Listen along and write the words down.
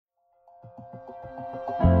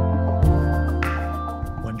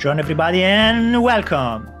Buongiorno, everybody, and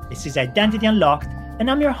welcome. This is Identity Unlocked, and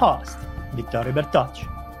I'm your host, Vittorio Bertocci.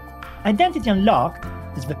 Identity Unlocked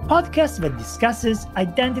is the podcast that discusses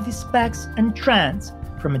identity specs and trends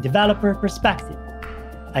from a developer perspective.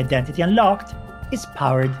 Identity Unlocked is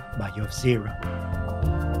powered by Auth0.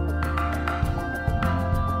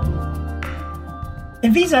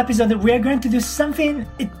 In this episode, we are going to do something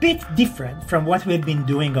a bit different from what we've been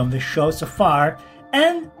doing on the show so far,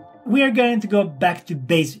 and we are going to go back to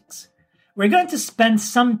basics. We're going to spend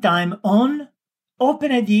some time on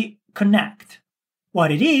OpenID Connect,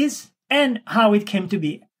 what it is, and how it came to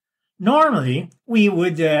be. Normally, we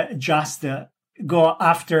would just go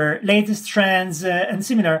after latest trends and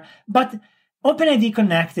similar, but OpenID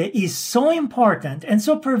Connect is so important and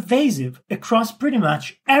so pervasive across pretty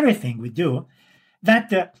much everything we do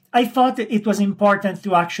that I thought it was important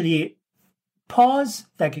to actually pause,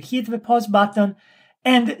 hit the pause button,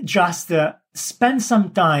 and just spend some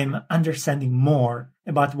time understanding more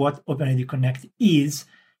about what OpenID Connect is,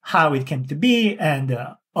 how it came to be, and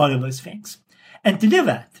all of those things. And to do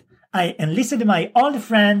that, I enlisted my old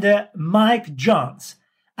friend Mike Jones,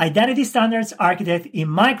 Identity Standards Architect in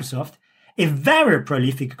Microsoft, a very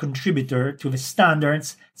prolific contributor to the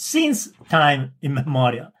standards since time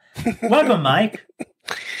immemorial. Welcome, Mike.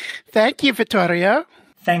 Thank you, Vittorio.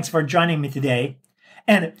 Thanks for joining me today.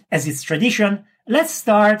 And as is tradition, let's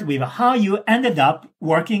start with how you ended up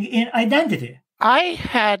working in identity. I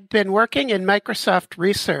had been working in Microsoft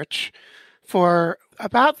research for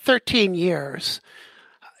about 13 years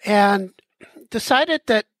and decided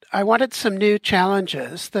that I wanted some new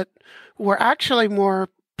challenges that were actually more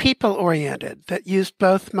people-oriented, that used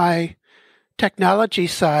both my technology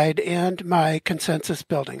side and my consensus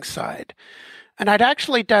building side. And I'd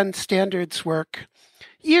actually done standards work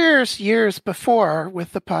years before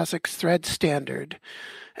with the POSIX thread standard.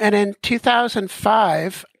 And in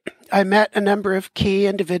 2005, I met a number of key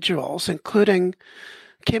individuals, including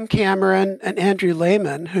Kim Cameron and Andrew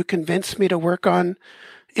Lehman, who convinced me to work on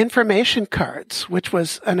information cards, which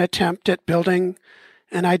was an attempt at building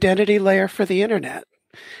an identity layer for the internet.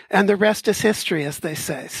 And the rest is history, as they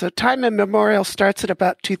say. So time immemorial starts at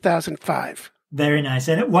about 2005. Very nice.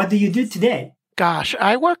 And what do you do today? Gosh,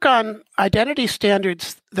 I work on identity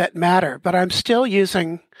standards that matter, but I'm still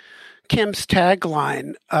using Kim's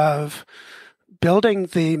tagline of building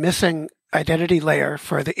the missing identity layer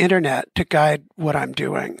for the internet to guide what I'm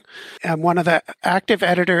doing. I'm one of the active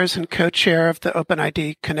editors and co-chair of the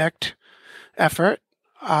OpenID Connect effort.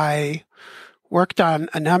 I worked on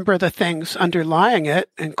a number of the things underlying it,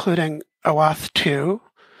 including OAuth 2,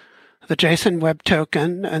 the JSON Web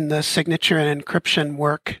Token, and the signature and encryption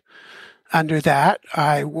work under that.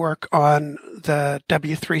 I work on the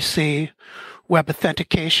W3C web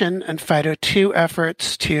authentication and FIDO2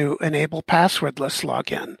 efforts to enable passwordless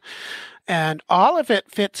login. And all of it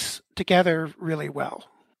fits together really well.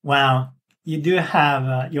 Wow. You do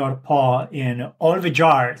have your paw in all the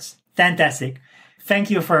jars. Fantastic.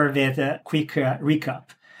 Thank you for that quick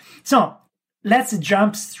recap. So let's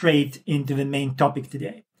jump straight into the main topic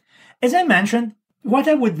today. As I mentioned, what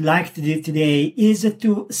I would like to do today is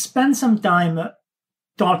to spend some time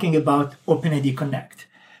talking about OpenID Connect.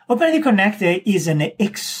 OpenID Connect is an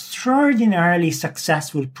extraordinarily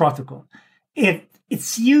successful protocol.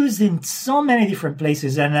 It's used in so many different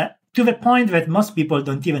places, and to the point that most people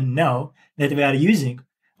don't even know that they are using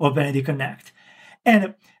OpenID Connect.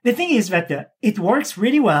 And the thing is that it works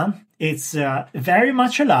really well. It's very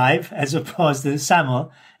much alive, as opposed to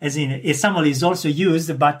SAML, as in SAML is also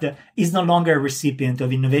used, but is no longer a recipient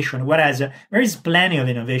of innovation, whereas there is plenty of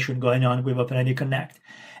innovation going on with OpenID Connect.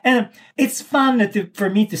 And it's fun for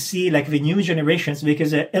me to see the new generations,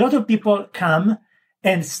 because a lot of people come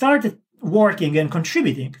and start working and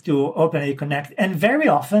contributing to OpenID Connect, and very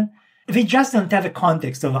often they just don't have a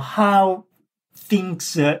context of how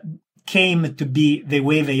things came to be the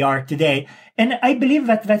way they are today. And I believe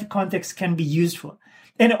that that context can be useful.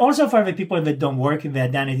 And also for the people that don't work in the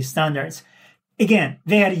identity standards, again,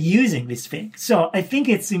 they are using this thing. So I think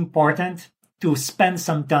it's important to spend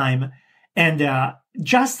some time and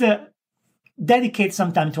just dedicate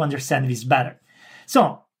some time to understand this better.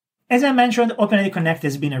 So, as I mentioned, OpenID Connect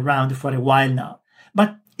has been around for a while now,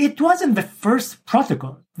 but it wasn't the first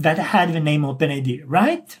protocol that had the name OpenID,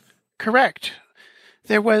 right? Correct.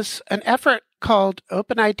 There was an effort called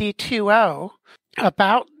OpenID 2.0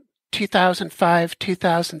 about 2005,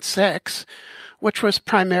 2006, which was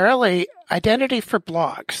primarily identity for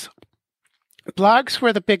blogs. Blogs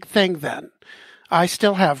were the big thing then. I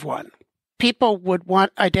still have one. People would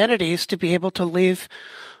want identities to be able to leave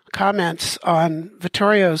comments on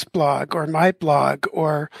Vittorio's blog or my blog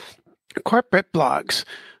or corporate blogs.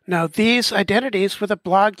 No, these identities were the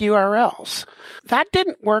blog URLs. That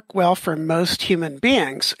didn't work well for most human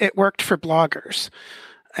beings. It worked for bloggers.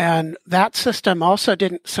 And that system also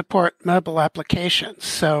didn't support mobile applications.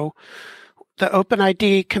 So the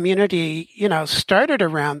OpenID community, started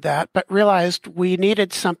around that, but realized we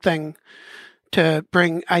needed something to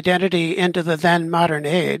bring identity into the then modern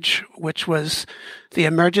age, which was the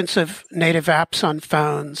emergence of native apps on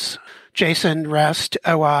phones, JSON, REST,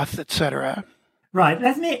 OAuth, etc. Right.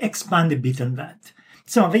 Let me expand a bit on that.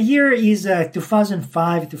 So the year is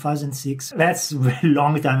 2005, 2006. That's a very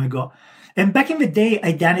long time ago. And back in the day,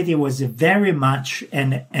 identity was very much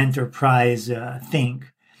an enterprise thing.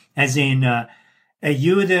 As in,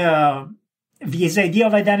 this idea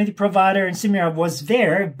of identity provider and similar was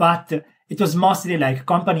there, but it was mostly like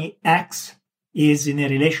company X is in a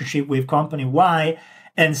relationship with company Y.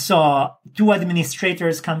 And so two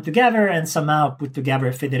administrators come together and somehow put together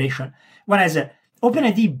a federation. Whereas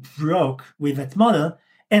OpenID broke with that model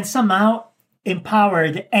and somehow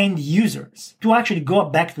empowered end users to actually go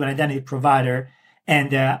back to an identity provider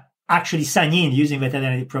and actually sign in using that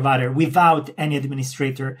identity provider without any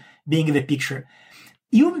administrator being in the picture.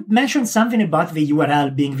 You mentioned something about the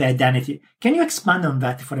URL being the identity. Can you expand on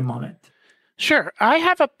that for a moment? Sure. I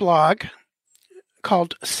have a blog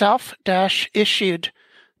called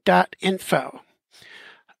self-issued.info.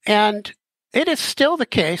 And it is still the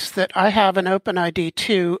case that I have an OpenID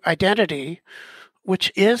 2 identity,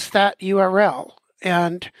 which is that URL.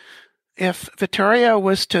 And if Vittorio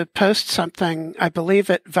was to post something, I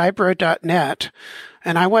believe at vibro.net,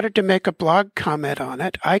 and I wanted to make a blog comment on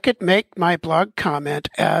it, I could make my blog comment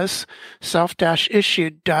as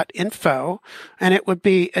self-issued.info, and it would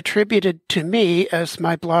be attributed to me as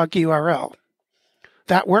my blog URL.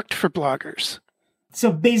 That worked for bloggers.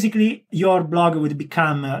 So basically, your blog would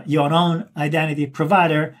become your own identity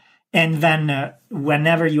provider. And then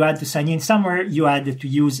whenever you had to sign in somewhere, you had to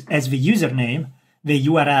use as the username, the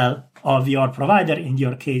URL of your provider, in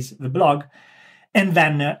your case, the blog. And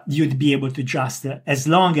then you'd be able to just, as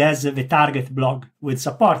long as the target blog would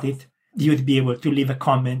support it, you'd be able to leave a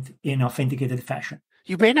comment in authenticated fashion.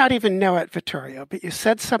 You may not even know it, Vittorio, but you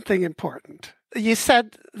said something important. You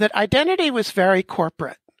said that identity was very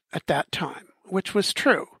corporate at that time, which was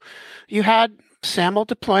true. You had SAML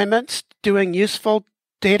deployments doing useful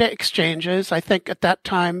data exchanges. I think at that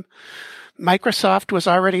time, Microsoft was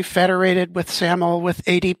already federated with SAML with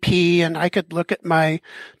ADP, and I could look at my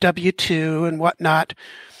W-2 and whatnot.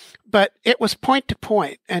 But it was point to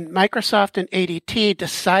point, and Microsoft and ADT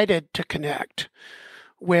decided to connect,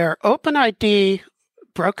 where OpenID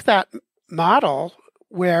broke that model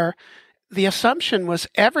where the assumption was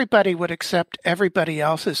everybody would accept everybody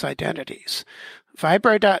else's identities.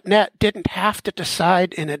 Vibro.net didn't have to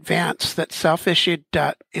decide in advance that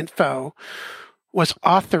self-issued.info was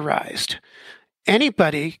authorized.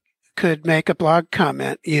 Anybody could make a blog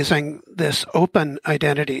comment using this open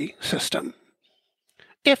identity system,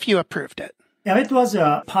 if you approved it. Yeah, it was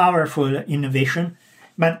a powerful innovation,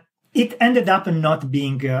 but it ended up not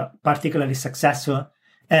being particularly successful.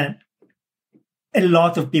 And a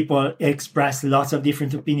lot of people expressed lots of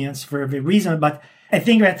different opinions for the reason, but I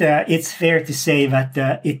think that it's fair to say that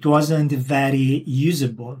it wasn't very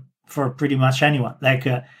usable for pretty much anyone. Like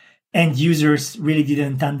end users really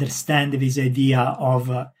didn't understand this idea of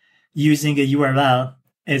using a URL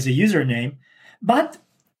as a username, but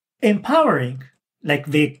empowering like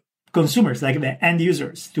the consumers, like the end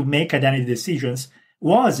users, to make identity decisions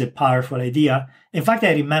was a powerful idea. In fact,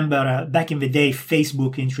 I remember back in the day,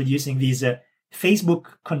 Facebook introducing these Facebook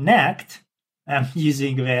Connect. I'm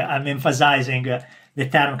emphasizing the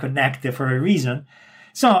term connect for a reason.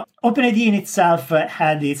 So OpenID in itself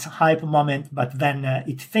had its hype moment, but then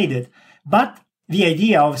it faded. But the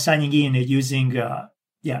idea of signing in using the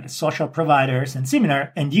social providers and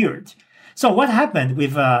similar endured. So what happened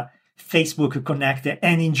with Facebook Connect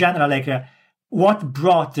and in general, what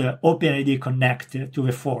brought OpenID Connect to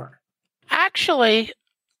the fore? Actually,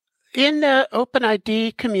 in the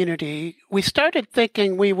OpenID community, we started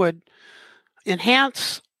thinking we would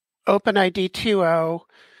enhance OpenID 2.0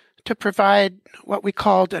 to provide what we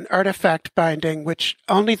called an artifact binding, which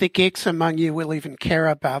only the geeks among you will even care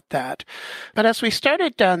about that. But as we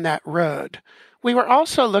started down that road, we were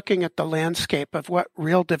also looking at the landscape of what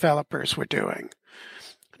real developers were doing.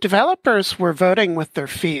 Developers were voting with their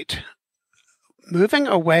feet, moving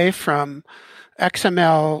away from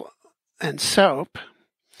XML and SOAP,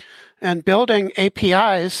 and building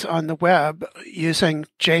APIs on the web using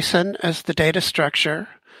JSON as the data structure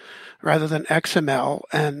rather than XML,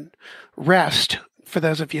 and REST, for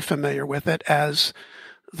those of you familiar with it, as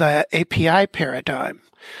the API paradigm.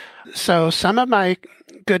 So some of my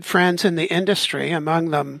good friends in the industry,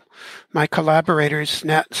 among them my collaborators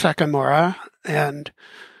Nat Sakamura and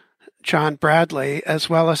John Bradley, as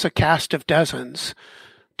well as a cast of dozens,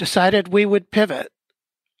 decided we would pivot.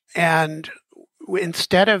 And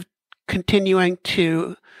instead of continuing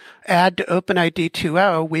to add to OpenID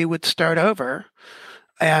 2.0, we would start over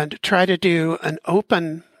and try to do an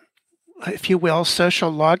open, if you will,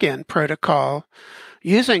 social login protocol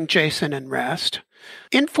using JSON and REST,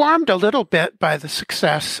 informed a little bit by the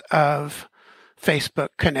success of Facebook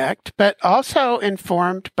Connect, but also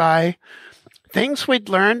informed by things we'd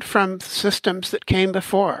learned from systems that came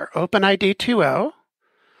before: OpenID 2.0,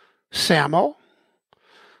 SAML,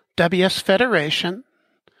 WS Federation,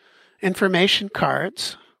 information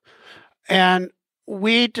cards, and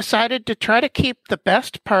we decided to try to keep the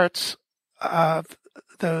best parts of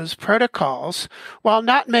those protocols while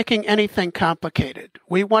not making anything complicated.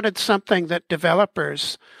 We wanted something that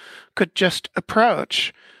developers could just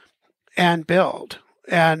approach and build.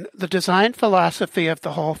 And the design philosophy of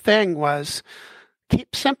the whole thing was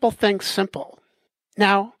keep simple things simple.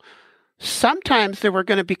 Now, sometimes there were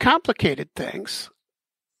going to be complicated things,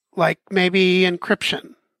 like maybe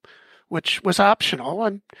encryption, which was optional,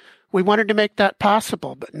 and we wanted to make that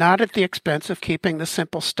possible, but not at the expense of keeping the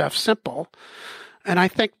simple stuff simple. And I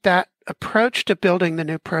think that approach to building the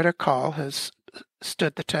new protocol has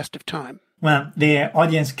stood the test of time. Well, the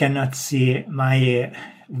audience cannot see my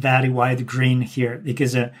very wide grin here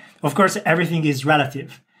because, of course, everything is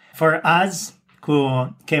relative. For us who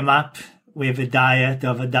came up with a diet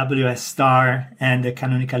of a WS star and the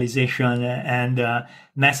canonicalization and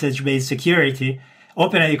message-based security,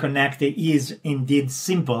 OpenID Connect is indeed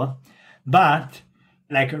simple, but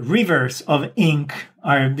like rivers of ink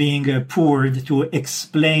are being poured to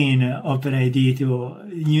explain OpenID to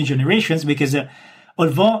new generations because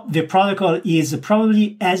although the protocol is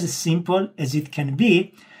probably as simple as it can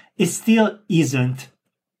be, it still isn't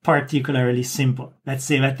particularly simple. Let's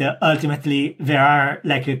say that ultimately there are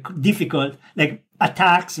difficult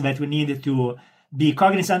attacks that we need to be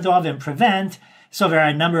cognizant of and prevent. So there are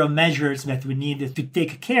a number of measures that we need to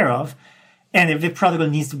take care of. And the protocol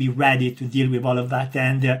needs to be ready to deal with all of that.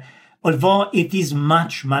 And although it is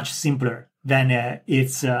much, much simpler than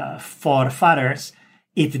its forefathers,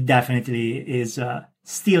 it definitely is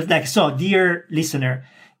still so. Dear listener,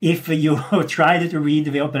 if you tried to read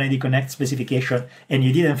the OpenID Connect specification and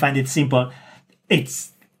you didn't find it simple,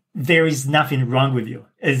 there is nothing wrong with you.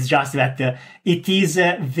 It's just that it is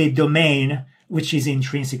the domain which is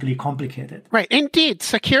intrinsically complicated. Right. Indeed,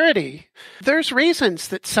 security. There's reasons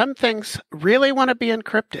that some things really want to be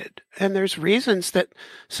encrypted, and there's reasons that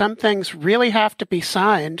some things really have to be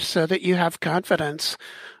signed so that you have confidence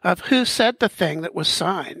of who said the thing that was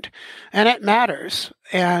signed. And it matters.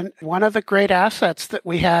 And one of the great assets that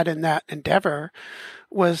we had in that endeavor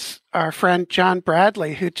was our friend John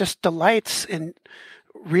Bradley, who just delights in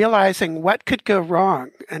realizing what could go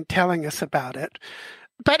wrong and telling us about it,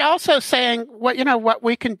 but also saying what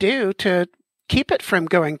we can do to keep it from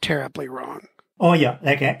going terribly wrong. Oh yeah,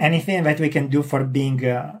 anything that we can do for being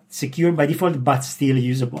secure by default, but still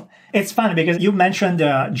usable. It's fun because you mentioned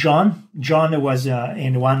John. John was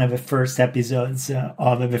in one of the first episodes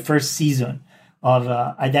of the first season of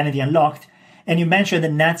Identity Unlocked. And you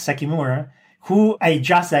mentioned Nat Sakimura, who I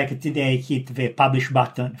just today hit the publish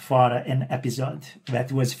button for an episode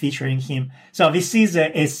that was featuring him. So this is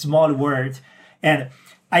a small word. And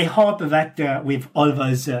I hope that with all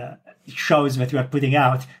those shows that we are putting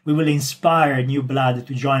out, we will inspire new blood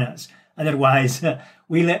to join us. Otherwise,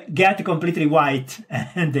 we'll get completely white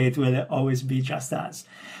and it will always be just us.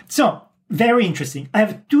 So, very interesting. I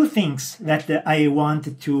have two things that I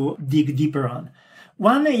want to dig deeper on.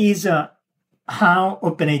 One is how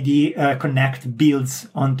OpenID Connect builds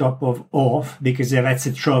on top of OAuth, because that's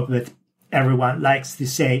a trope that everyone likes to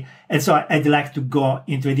say. And so I'd like to go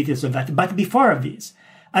into the details of that. But before this,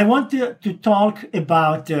 I want to talk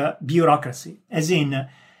about bureaucracy, as in,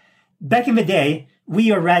 back in the day,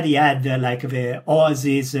 we already had the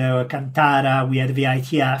OASIS, Kantara, we had the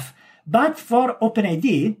ITF, but for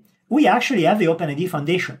OpenID, we actually have the OpenID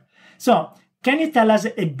Foundation. So can you tell us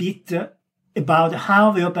a bit about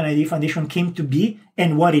how the OpenID Foundation came to be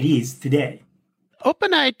and what it is today?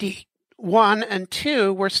 OpenID 1 and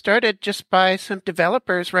 2 were started just by some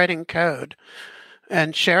developers writing code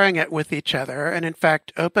and sharing it with each other. And in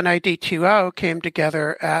fact, OpenID 2.0 came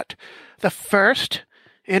together at the first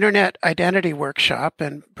Internet Identity Workshop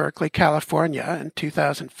in Berkeley, California in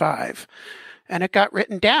 2005. And it got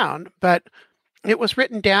written down, but it was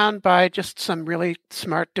written down by just some really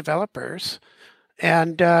smart developers.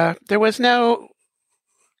 And there was no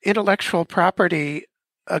intellectual property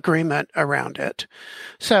agreement around it.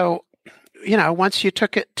 So, once you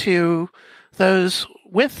took it to those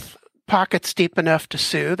with pockets deep enough to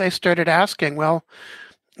sue, they started asking, well,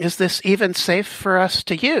 is this even safe for us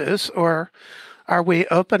to use, or are we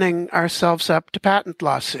opening ourselves up to patent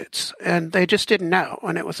lawsuits? And they just didn't know,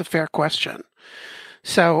 and it was a fair question.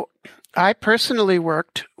 So I personally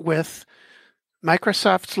worked with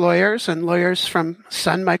Microsoft's lawyers and lawyers from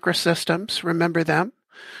Sun Microsystems, remember them,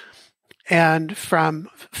 and from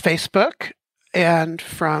Facebook, and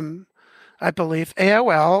from, I believe,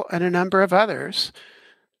 AOL and a number of others,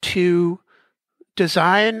 to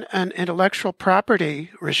design an intellectual property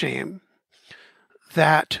regime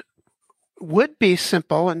that would be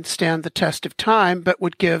simple and stand the test of time, but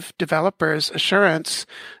would give developers assurance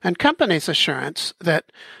and companies assurance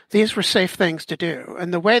that these were safe things to do.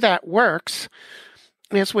 And the way that works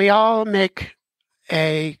is we all make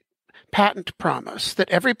a patent promise that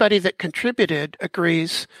everybody that contributed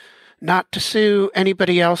agrees not to sue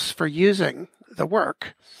anybody else for using the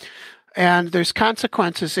work. And there's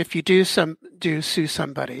consequences if you do sue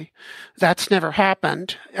somebody. That's never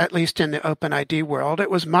happened, at least in the OpenID world.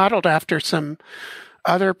 It was modeled after some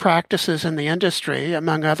other practices in the industry,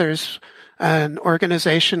 among others, an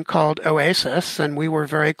organization called OASIS, and we were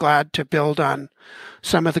very glad to build on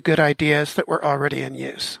some of the good ideas that were already in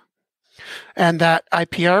use. And that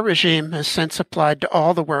IPR regime has since applied to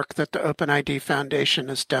all the work that the OpenID Foundation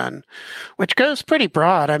has done, which goes pretty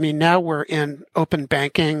broad. I mean, now we're in open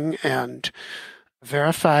banking and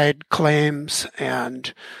verified claims,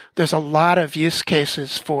 and there's a lot of use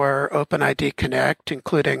cases for OpenID Connect,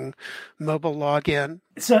 including mobile login.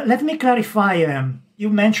 So let me clarify. You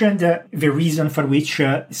mentioned the reason for which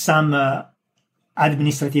some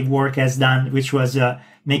administrative work has done, which was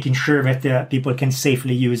making sure that people can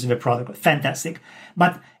safely use the protocol. Fantastic.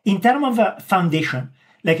 But in terms of a foundation,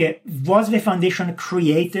 was the foundation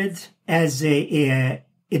created as a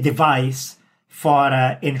device for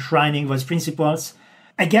enshrining those principles?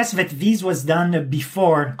 I guess that this was done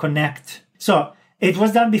before Connect. So it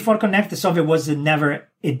was done before Connect, so there was never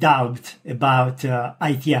a doubt about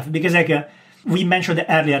IETF. Because we mentioned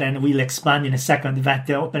earlier, and we'll expand in a second, that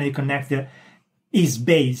OpenID Connect is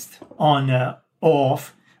based on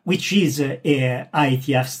OAuth, which is a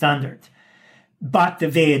IETF standard. But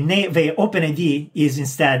the OpenID is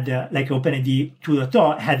instead, like OpenID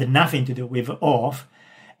 2.0, had nothing to do with OAuth.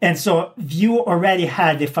 And so you already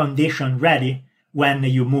had the foundation ready when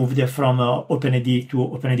you moved from OpenID to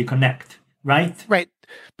OpenID Connect, right? Right.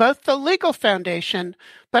 Both the legal foundation,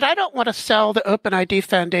 but I don't want to sell the OpenID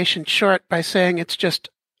Foundation short by saying it's just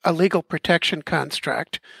a legal protection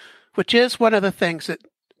construct, which is one of the things it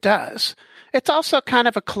does. It's also kind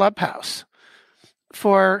of a clubhouse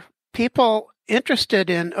for people interested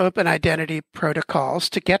in open identity protocols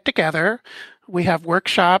to get together. We have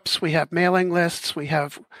workshops, we have mailing lists, we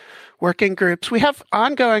have working groups, we have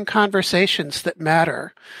ongoing conversations that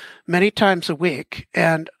matter many times a week.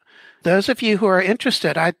 And those of you who are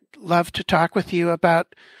interested, I'd love to talk with you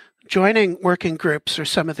about joining working groups or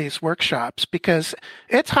some of these workshops, because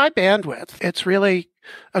it's high bandwidth. It's really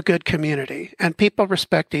a good community and people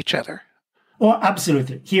respect each other. Oh,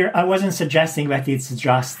 absolutely. Here, I wasn't suggesting that it's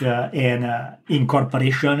just an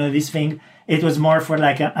incorporation of this thing. It was more for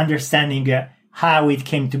understanding how it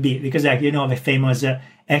came to be. Because the famous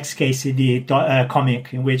XKCD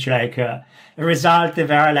comic in which a result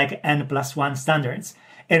there are N+1 standards.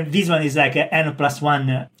 And this one is an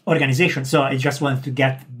N+1 organization. So I just wanted to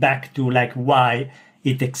get back to why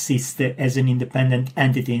it exists as an independent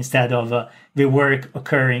entity instead of the work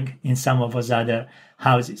occurring in some of those other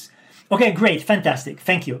houses. Okay, great, fantastic.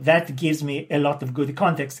 Thank you. That gives me a lot of good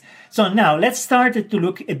context. So now let's start to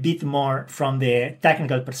look a bit more from the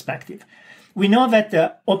technical perspective. We know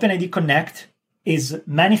that OpenID Connect is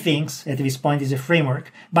many things. At this point is a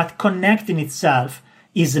framework, but Connect in itself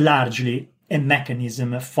is largely a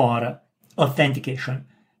mechanism for authentication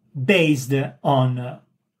based on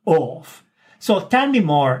OAuth. So tell me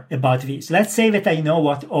more about this. Let's say that I know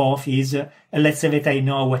what OAuth is. Let's say that I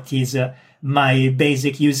know what is my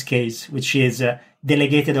basic use case, which is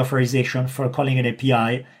delegated authorization for calling an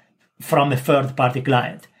API from a third-party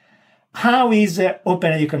client. How is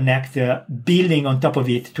OpenID Connect building on top of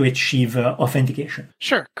it to achieve authentication?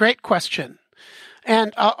 Sure, great question.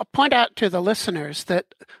 And I'll point out to the listeners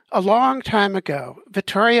that a long time ago,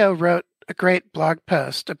 Vittorio wrote a great blog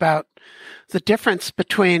post about the difference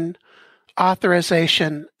between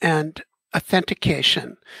authorization and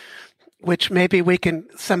authentication, which maybe we can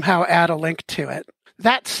somehow add a link to it.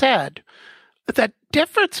 That said, the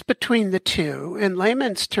difference between the two, in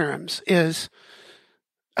layman's terms, is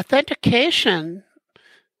authentication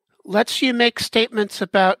lets you make statements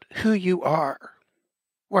about who you are,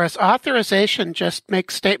 whereas authorization just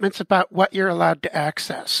makes statements about what you're allowed to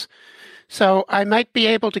access. So I might be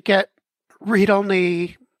able to get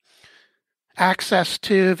read-only access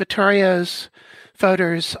to Vittorio's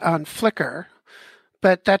photos on Flickr,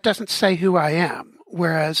 but that doesn't say who I am.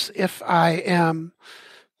 Whereas if I am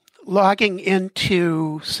logging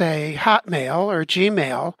into, say, Hotmail or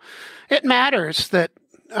Gmail, it matters that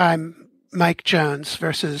I'm Mike Jones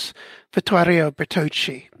versus Vittorio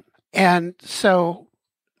Bertucci. And so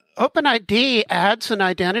OpenID adds an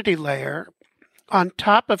identity layer on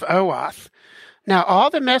top of OAuth. Now, all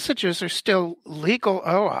the messages are still legal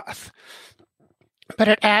OAuth, but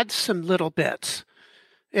it adds some little bits.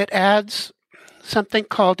 It adds something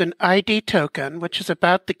called an ID token, which is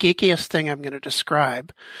about the geekiest thing I'm going to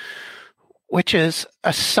describe, which is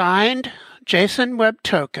a signed JSON Web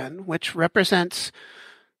Token, which represents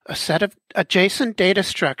a set of a JSON data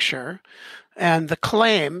structure, and the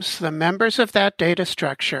claims, the members of that data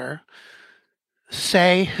structure,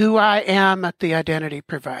 say who I am at the identity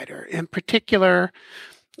provider. In particular,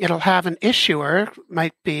 it'll have an issuer,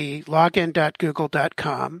 might be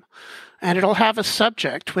login.google.com, and it'll have a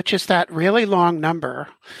subject, which is that really long number,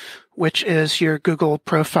 which is your Google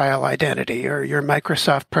profile identity or your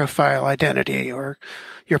Microsoft profile identity or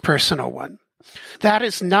your personal one. That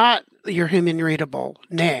is not your human-readable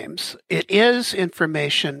names. It is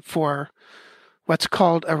information for what's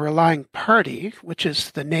called a relying party, which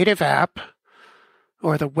is the native app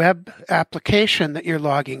or the web application that you're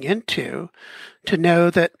logging into, to know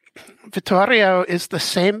that Vittorio is the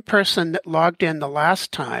same person that logged in the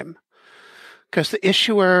last time, because the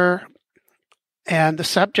issuer and the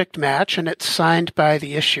subject match, and it's signed by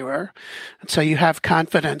the issuer. And so you have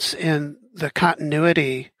confidence in the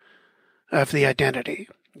continuity of the identity.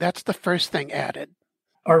 That's the first thing added.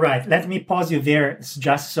 All right, let me pause you there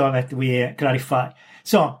just so that we clarify.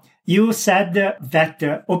 So you said that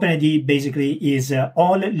OpenID basically is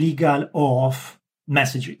all legal OAuth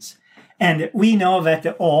messages. And we know that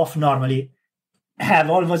OAuth normally have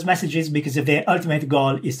all those messages because the ultimate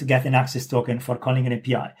goal is to get an access token for calling an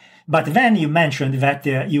API. But then you mentioned that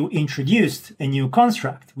you introduced a new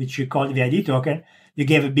construct, which you called the ID token. You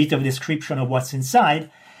gave a bit of description of what's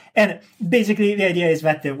inside. And basically the idea is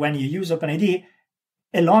that when you use OpenID,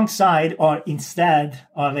 alongside or instead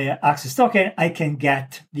of an access token, I can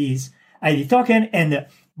get this ID token. And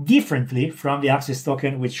differently from the access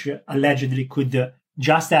token, which allegedly could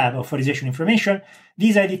just have authorization information,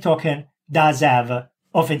 this ID token does have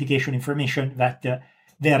authentication information that the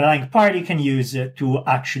relying party can use to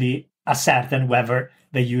actually ascertain whether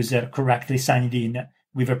the user correctly signed in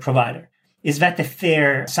with a provider. Is that a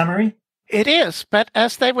fair summary? It is, but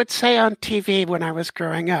as they would say on TV when I was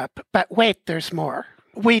growing up, but wait, there's more.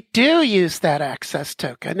 We do use that access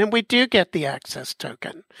token, and we do get the access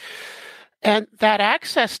token. And that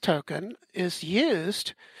access token is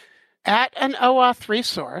used at an OAuth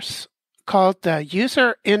resource called the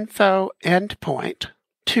user info endpoint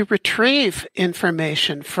to retrieve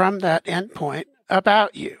information from that endpoint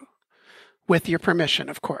about you, with your permission,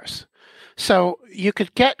 of course. So you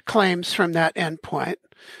could get claims from that endpoint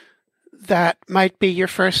that might be your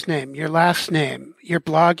first name, your last name, your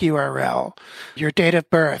blog URL, your date of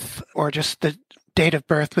birth, or just the date of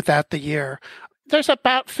birth without the year. There's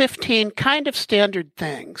about 15 kind of standard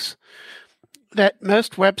things that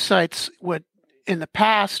most websites would, in the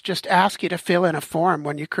past, just ask you to fill in a form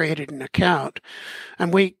when you created an account.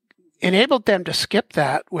 And we enabled them to skip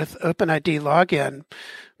that with OpenID login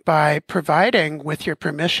by providing, with your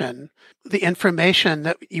permission, the information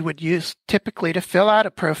that you would use typically to fill out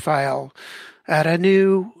a profile at a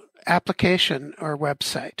new application or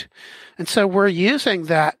website. And so we're using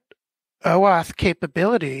that OAuth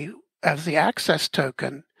capability as the access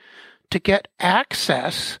token to get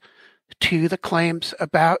access to the claims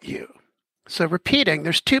about you. So repeating,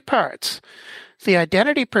 there's two parts. The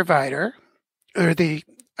identity provider, or the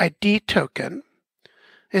ID token,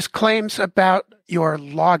 is claims about your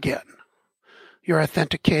login, your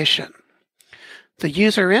authentication. The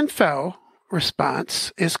user info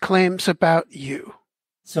response is claims about you.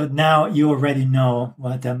 So now you already know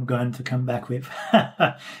what I'm going to come back with.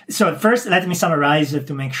 So first, let me summarize it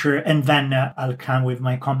to make sure, and then I'll come with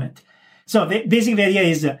my comment. So the basic idea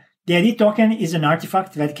is the ID token is an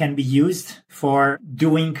artifact that can be used for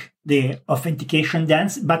doing the authentication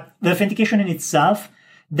dance, but the authentication in itself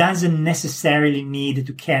doesn't necessarily need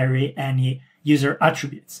to carry any user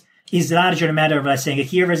attributes. It's largely a matter of like saying,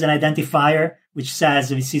 here is an identifier which says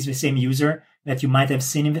this is the same user that you might have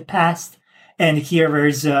seen in the past. And here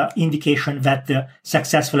there's indication that the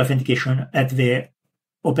successful authentication at the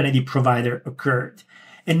OpenID provider occurred.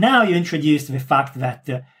 And now you introduced the fact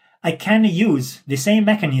that I can use the same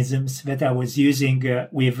mechanisms that I was using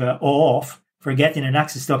with OAuth for getting an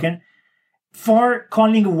access token for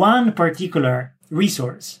calling one particular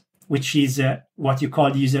resource, which is what you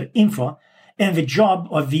call user info. And the job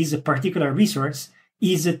of this particular resource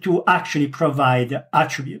is to actually provide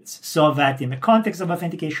attributes so that in the context of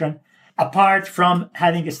authentication, apart from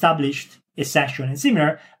having established a session and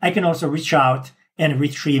similar, I can also reach out and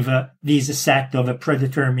retrieve this set of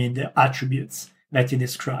predetermined attributes that you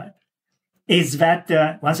describe. Is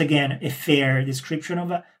that, once again, a fair description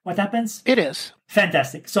of what happens? It is.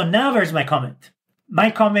 Fantastic. So now there's my comment.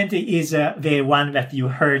 My comment is the one that you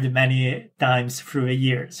heard many times through the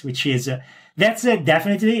years, which is that's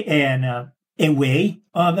definitely a way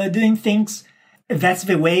of doing things. That's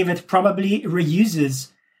the way that probably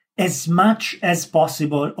reuses as much as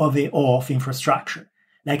possible of the OAuth infrastructure.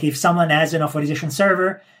 Like if someone has an authorization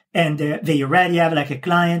server and they already have like a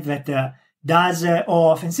client that does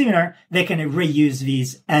OAuth and similar, they can reuse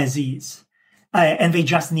these as is. And they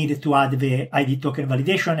just needed to add the ID token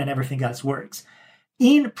validation and everything else works.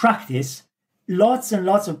 In practice, lots and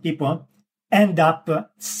lots of people end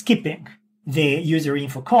up skipping the user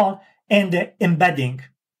info call and embedding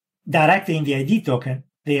directly in the ID token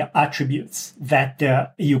the attributes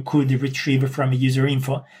that you could retrieve from user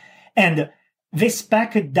info. And this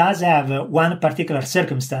spec does have one particular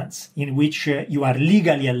circumstance in which you are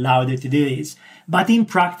legally allowed to do this. But in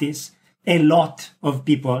practice, a lot of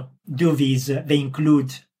people do this. They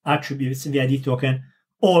include attributes in the ID token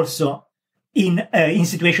also in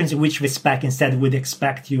situations in which the spec instead would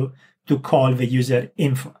expect you to call the user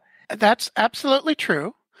info. That's absolutely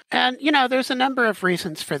true. And, there's a number of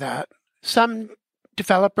reasons for that. Some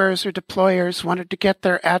developers or deployers wanted to get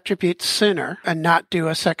their attributes sooner and not do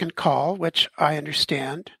a second call, which I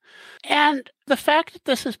understand. And the fact that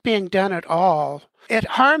this is being done at all, it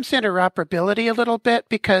harms interoperability a little bit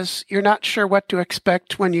because you're not sure what to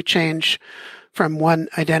expect when you change from one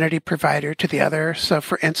identity provider to the other. So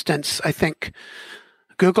for instance, I think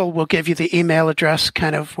Google will give you the email address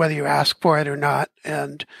kind of whether you ask for it or not,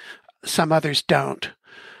 and some others don't.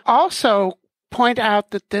 Also, point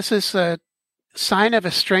out that this is a sign of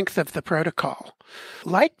a strength of the protocol.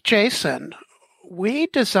 Like JSON, we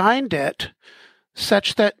designed it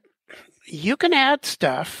such that you can add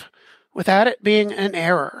stuff without it being an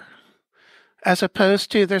error, as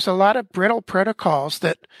opposed to there's a lot of brittle protocols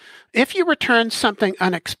that if you return something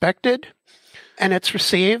unexpected and it's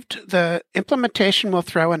received, the implementation will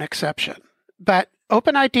throw an exception. But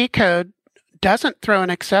OpenID code doesn't throw an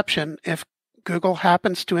exception if Google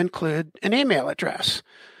happens to include an email address.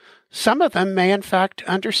 Some of them may, in fact,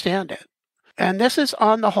 understand it. And this has,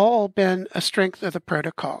 on the whole, been a strength of the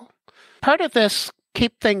protocol. Part of this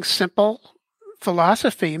keep things simple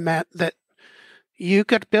philosophy meant that you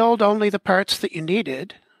could build only the parts that you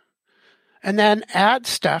needed and then add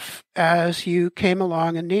stuff as you came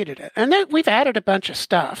along and needed it. And then we've added a bunch of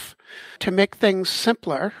stuff to make things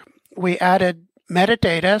simpler. We added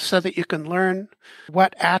metadata so that you can learn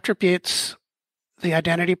what attributes the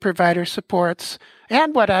identity provider supports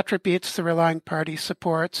and what attributes the relying party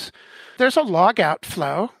supports. There's a logout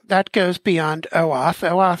flow that goes beyond OAuth.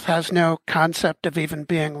 OAuth has no concept of even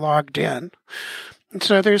being logged in. And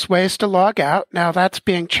so there's ways to log out. Now that's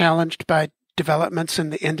being challenged by developments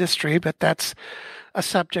in the industry, but that's a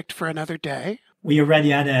subject for another day. We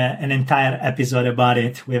already had an entire episode about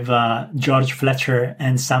it with George Fletcher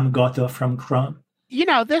and Sam Goto from Chrome.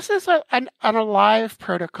 This is an alive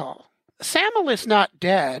protocol. SAML is not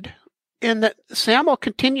dead in that SAML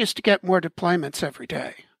continues to get more deployments every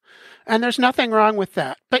day. And there's nothing wrong with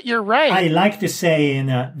that. But you're right. I like to say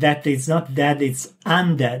that it's not dead, it's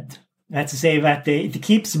undead. That's to say that it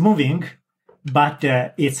keeps moving, but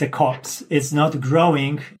it's a corpse. It's not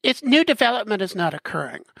growing. Its new development is not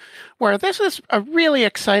occurring. Where this is a really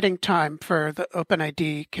exciting time for the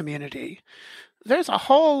OpenID community. There's a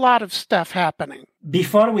whole lot of stuff happening.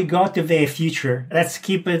 Before we go to the future, let's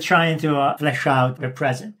keep trying to flesh out the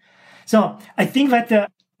present. So I think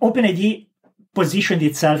that OpenID positioned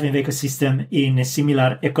itself in the ecosystem in a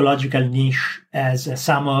similar ecological niche as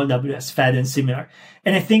SAML, WSFed, and similar.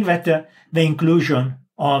 And I think that the inclusion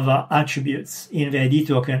of attributes in the ID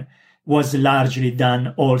token was largely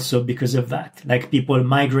done also because of that. Like people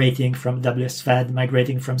migrating from WSFed,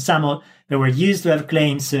 migrating from SAML, they were used to have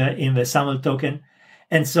claims in the SAML token.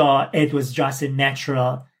 And so it was just a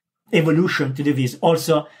natural evolution to do this.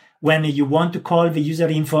 Also, when you want to call the user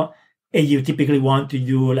info, you typically want to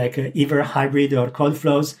do like either hybrid or cold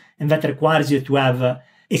flows, and that requires you to have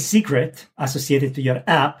a secret associated to your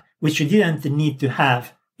app, which you didn't need to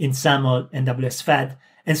have in SAML and WSFed.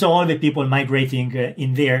 And so all the people migrating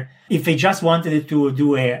in there, if they just wanted to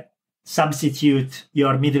do a substitute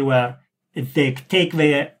your middleware, if they take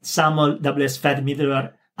the SAML WSFed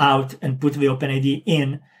middleware out and put the OpenID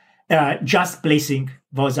in, just placing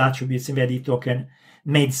those attributes in the ID token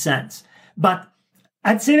made sense. But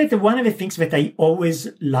I'd say that one of the things that I always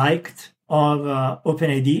liked of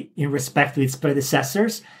OpenID in respect to its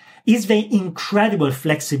predecessors is the incredible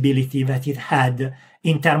flexibility that it had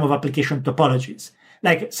in terms of application topologies.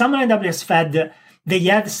 Like SAML and WSFed, they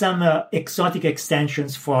had some exotic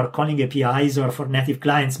extensions for calling APIs or for native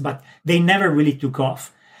clients, but they never really took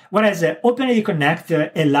off. Whereas OpenID Connect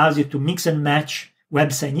allows you to mix and match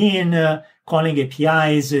web sign-in, calling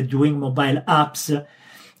APIs, doing mobile apps.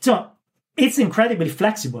 So it's incredibly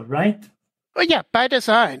flexible, right? Well, yeah, by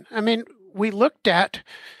design. I mean, we looked at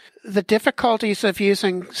the difficulties of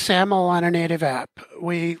using SAML on a native app.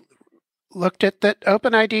 We looked at that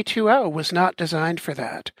OpenID 2.0 was not designed for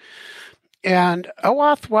that. And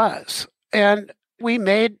OAuth was. And we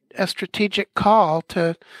made a strategic call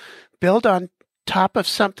to build on top of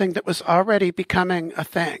something that was already becoming a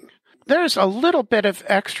thing. There's a little bit of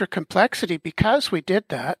extra complexity because we did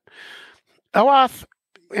that. OAuth,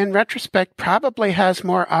 in retrospect, probably has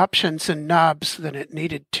more options and knobs than it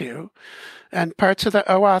needed to. And parts of the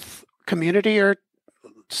OAuth community are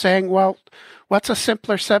saying, well, what's a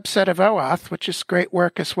simpler subset of OAuth, which is great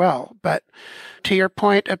work as well. But to your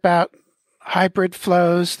point about hybrid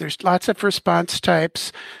flows, there's lots of response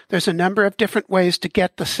types. There's a number of different ways to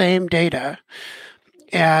get the same data.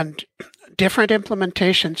 And different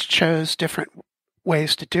implementations chose different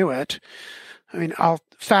ways to do it. I mean, I'll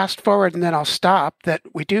fast forward and then I'll stop that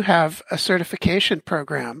we do have a certification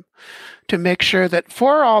program to make sure that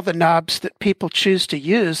for all the knobs that people choose to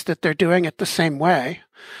use, that they're doing it the same way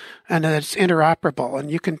and that it's interoperable. And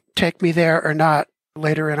you can take me there or not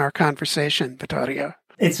later in our conversation, Vittorio.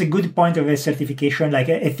 It's a good point of a certification. Like,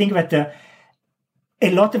 I think that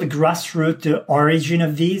a lot of the grassroots origin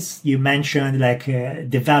of these, you mentioned like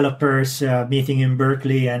developers meeting in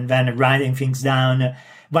Berkeley and then writing things down.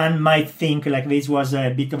 One might think like this was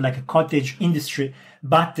a bit of like a cottage industry,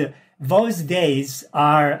 but those days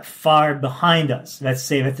are far behind us. Let's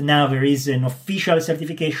say that now there is an official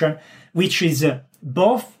certification, which is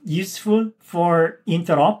both useful for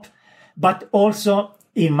interop, but also,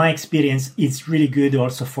 in my experience, it's really good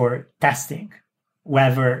also for testing,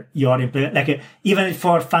 whether you're like even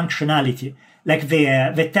for functionality. Like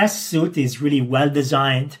the test suite is really well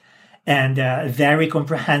designed and very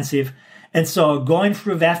comprehensive. And so going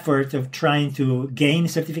through the effort of trying to gain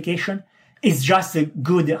certification is just a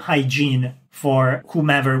good hygiene for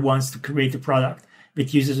whomever wants to create a product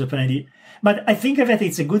that uses OpenID. But I think that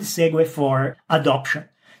it's a good segue for adoption.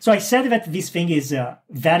 So I said that this thing is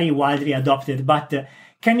very widely adopted, but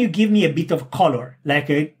can you give me a bit of color? Like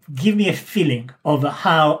give me a feeling of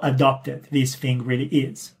how adopted this thing really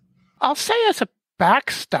is. I'll say as a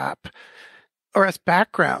backstop or as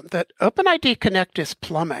background that OpenID Connect is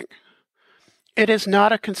plumbing. It is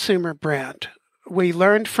not a consumer brand. We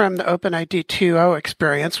learned from the OpenID 2.0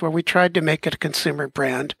 experience where we tried to make it a consumer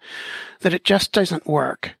brand that it just doesn't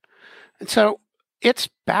work. And so it's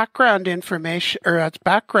background information or it's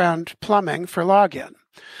background plumbing for login.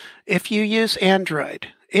 If you use Android,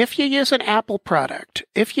 if you use an Apple product,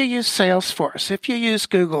 if you use Salesforce, if you use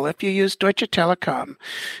Google, if you use Deutsche Telekom,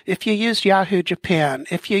 if you use Yahoo Japan,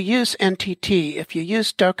 if you use NTT, if you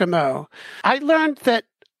use Docomo, I learned that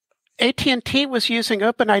AT&T was using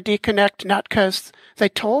OpenID Connect not because they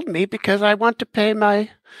told me, because I want to pay my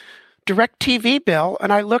DirecTV bill,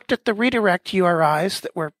 and I looked at the redirect URIs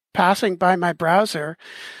that were passing by my browser,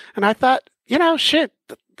 and I thought, shit,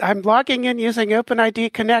 I'm logging in using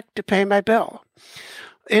OpenID Connect to pay my bill.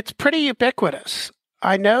 It's pretty ubiquitous.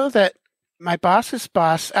 I know that my boss's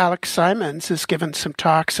boss, Alex Simons, has given some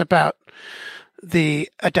talks about the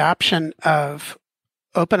adoption of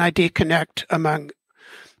OpenID Connect among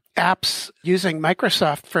apps using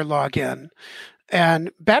Microsoft for login.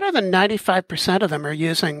 And better than 95% of them are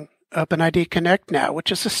using OpenID Connect now,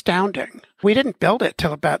 which is astounding. We didn't build it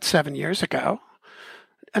till about 7 years ago.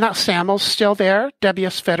 And now SAML's still there.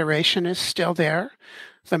 WS Federation is still there.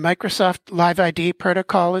 The Microsoft Live ID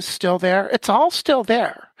protocol is still there. It's all still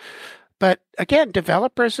there. But again,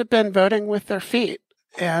 developers have been voting with their feet.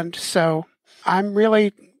 And so I'm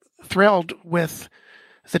really thrilled with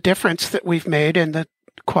the difference that we've made in the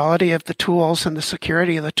quality of the tools and the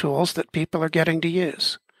security of the tools that people are getting to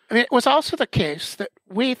use. I mean, it was also the case that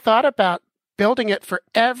we thought about building it for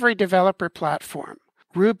every developer platform.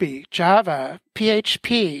 Ruby, Java,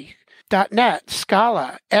 PHP, .NET,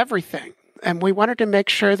 Scala, everything. And we wanted to make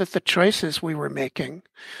sure that the choices we were making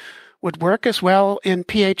would work as well in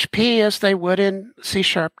PHP as they would in C#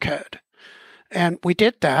 code. And we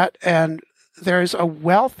did that, and there's a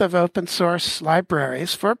wealth of open source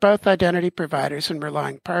libraries for both identity providers and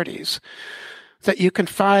relying parties that you can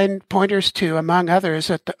find pointers to, among others,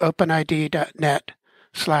 at the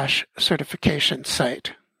openid.net/certification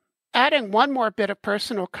site. Adding one more bit of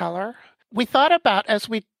personal color, we thought about as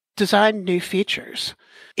we designed new features,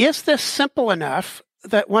 is this simple enough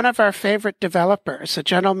that one of our favorite developers, a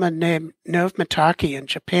gentleman named Nov Mitaki in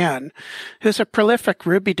Japan, who's a prolific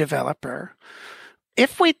Ruby developer,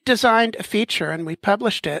 if we designed a feature and we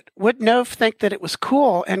published it, would Nov think that it was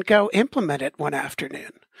cool and go implement it one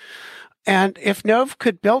afternoon? And if Nov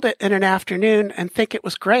could build it in an afternoon and think it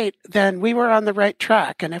was great, then we were on the right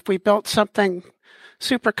track. And if we built something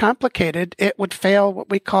super complicated, it would fail what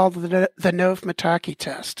we call the Nov Mitaki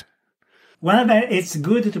test. Well, it's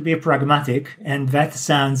good to be pragmatic, and that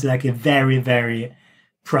sounds like a very, very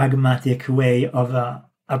pragmatic way of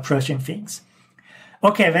approaching things.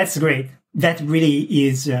 Okay, that's great. That really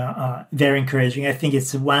is very encouraging. I think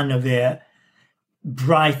it's one of the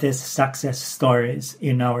brightest success stories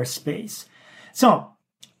in our space. So,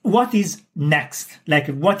 what is next? Like,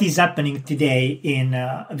 what is happening today in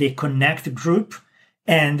the Connect group?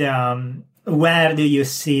 And where do you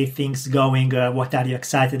see things going? What are you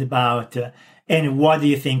excited about? And what do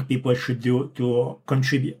you think people should do to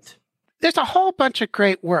contribute? There's a whole bunch of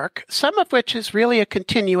great work, some of which is really a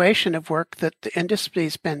continuation of work that the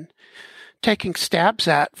industry's been taking stabs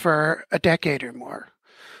at for a decade or more.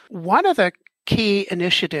 One of the key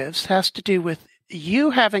initiatives has to do with you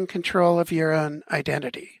having control of your own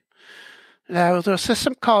identity. Now, there's a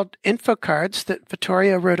system called InfoCards that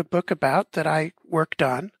Vittorio wrote a book about that I worked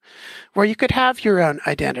on, where you could have your own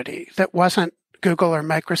identity that wasn't Google or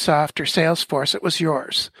Microsoft or Salesforce. It was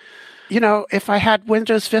yours. You know, if I had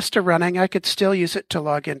Windows Vista running, I could still use it to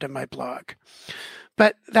log into my blog.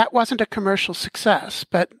 But that wasn't a commercial success.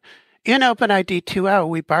 But in OpenID 2.0,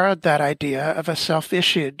 we borrowed that idea of a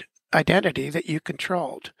self-issued identity that you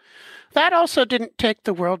controlled. That also didn't take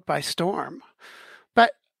the world by storm.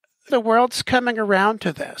 But the world's coming around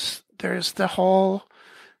to this. There's the whole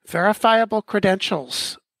verifiable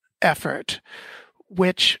credentials effort,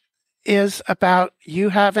 which is about you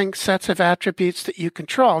having sets of attributes that you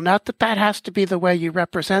control. Not that that has to be the way you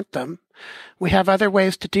represent them. We have other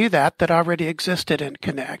ways to do that that already existed in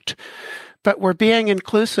Connect. But we're being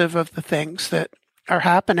inclusive of the things that are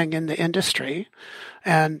happening in the industry.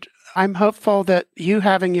 And I'm hopeful that you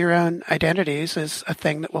having your own identities is a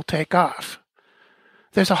thing that will take off.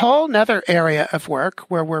 There's a whole nother area of work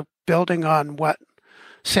where we're building on what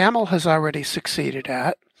SAML has already succeeded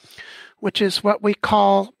at, which is what we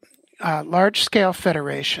call large-scale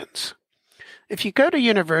federations. If you go to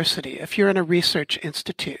university, if you're in a research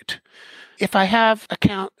institute, if I have an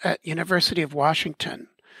account at University of Washington,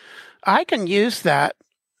 I can use that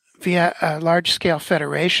via a large-scale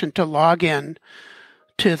federation to log in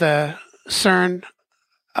to the CERN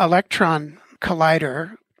Electron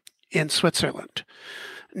Collider in Switzerland.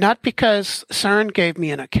 Not because CERN gave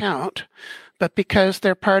me an account, but because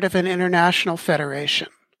they're part of an international federation.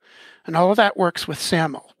 And all of that works with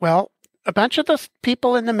SAML. Well, a bunch of the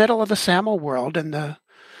people in the middle of the SAML world and the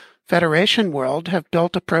federation world have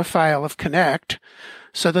built a profile of Connect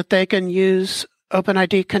so that they can use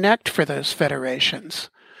OpenID Connect for those federations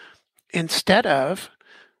instead of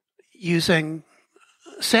using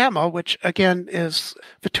SAML, which again is,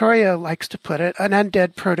 Vittorio likes to put it, an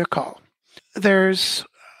undead protocol. There's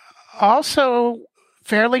also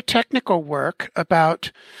fairly technical work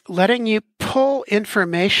about letting you pull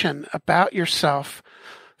information about yourself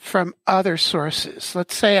from other sources.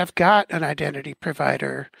 Let's say I've got an identity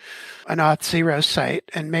provider, an Auth0 site,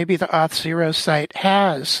 and maybe the Auth0 site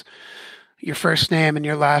has your first name and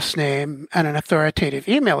your last name and an authoritative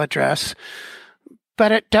email address,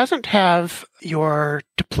 but it doesn't have your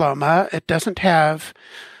diploma. It doesn't have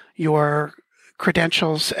your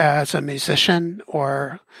credentials as a musician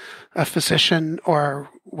or a physician or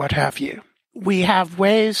what have you. We have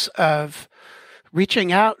ways of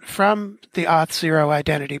reaching out from the Auth0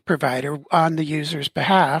 identity provider on the user's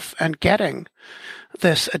behalf and getting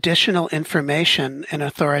this additional information in an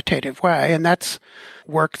authoritative way. And that's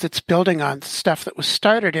work that's building on stuff that was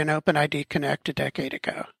started in OpenID Connect a decade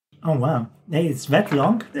ago. Oh, wow. It's that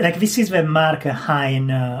long? Like, this is the Mark Hein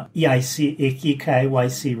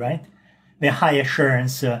EKYC, right? The high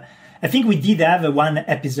assurance. I think we did have one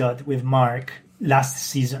episode with Mark last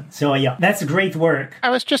season. So, yeah, that's great work. I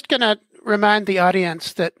was just going to remind the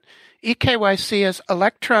audience that EKYC is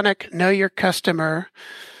electronic know your customer,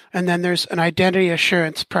 and then there's an identity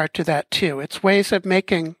assurance part to that too. It's ways of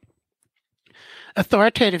making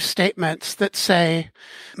authoritative statements that say,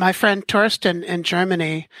 my friend Torsten in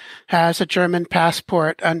Germany has a German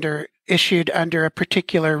passport issued under a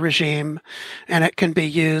particular regime, and it can be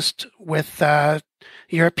used with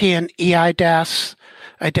European EIDAS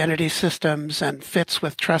identity systems and fits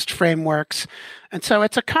with trust frameworks. And so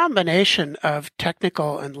it's a combination of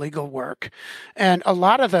technical and legal work. And a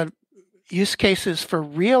lot of the use cases for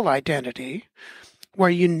real identity, where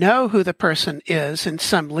you know who the person is in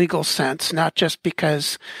some legal sense, not just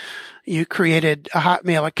because you created a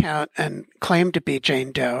Hotmail account and claim to be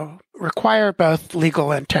Jane Doe, require both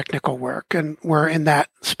legal and technical work. And we're in that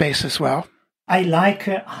space as well. I like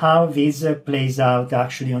how this plays out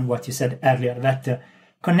actually on what you said earlier, that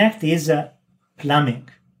Connect is plumbing.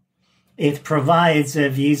 It provides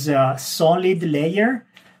this solid layer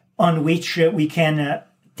on which we can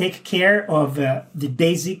take care of the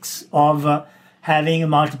basics of having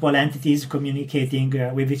multiple entities communicating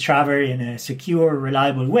with each other in a secure,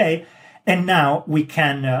 reliable way. And now we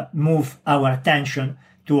can move our attention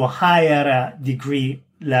to a higher degree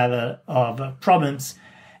level of problems.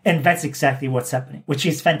 And that's exactly what's happening, which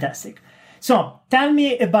is fantastic. So tell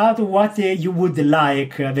me about what you would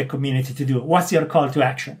like the community to do. What's your call to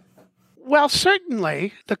action? Well,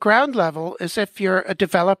 certainly the ground level is if you're a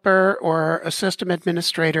developer or a system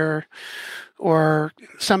administrator or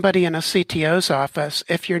somebody in a CTO's office,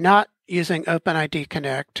 if you're not using OpenID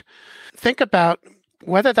Connect, think about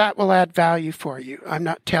whether that will add value for you. I'm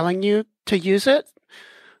not telling you to use it,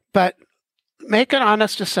 but make an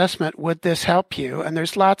honest assessment. Would this help you? And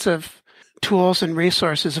there's lots of tools and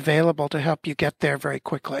resources available to help you get there very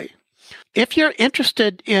quickly. If you're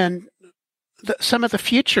interested in some of the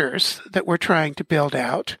features that we're trying to build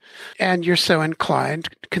out, and you're so inclined,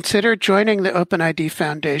 consider joining the OpenID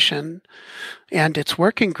Foundation and its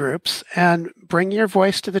working groups and bring your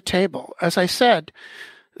voice to the table. As I said,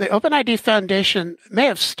 the OpenID Foundation may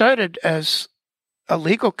have started as a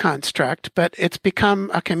legal construct, but it's become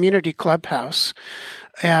a community clubhouse.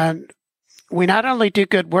 And we not only do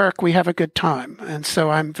good work, we have a good time. And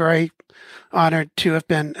so I'm very honored to have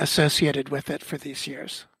been associated with it for these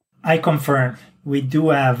years. I confirm we do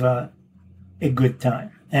have a good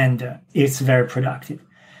time, and it's very productive.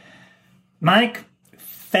 Mike,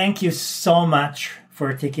 thank you so much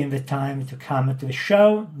for taking the time to come to the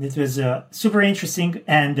show. This was super interesting,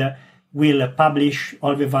 and we'll publish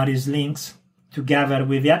all the various links together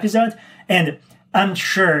with the episode. And I'm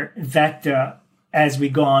sure that as we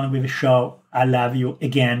go on with the show, I'll have you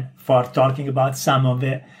again for talking about some of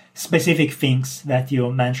the specific things that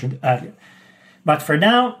you mentioned earlier. But for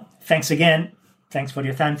now, thanks again. Thanks for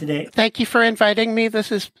your time today. Thank you for inviting me. This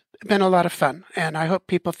has been a lot of fun, and I hope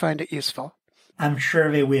people find it useful. I'm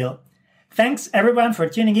sure they will. Thanks, everyone, for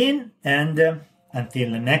tuning in, and until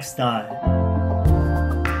next time.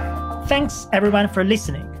 Thanks, everyone, for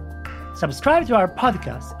listening. Subscribe to our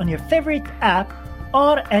podcast on your favorite app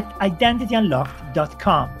or at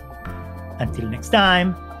identityunlocked.com. Until next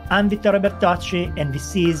time, I'm Vittorio Bertocci, and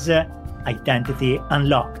this is Identity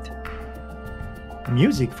Unlocked.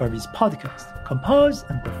 Music for this podcast composed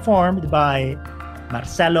and performed by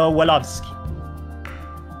Marcelo Wolowski.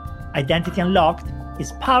 Identity Unlocked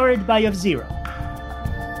is powered by Auth0.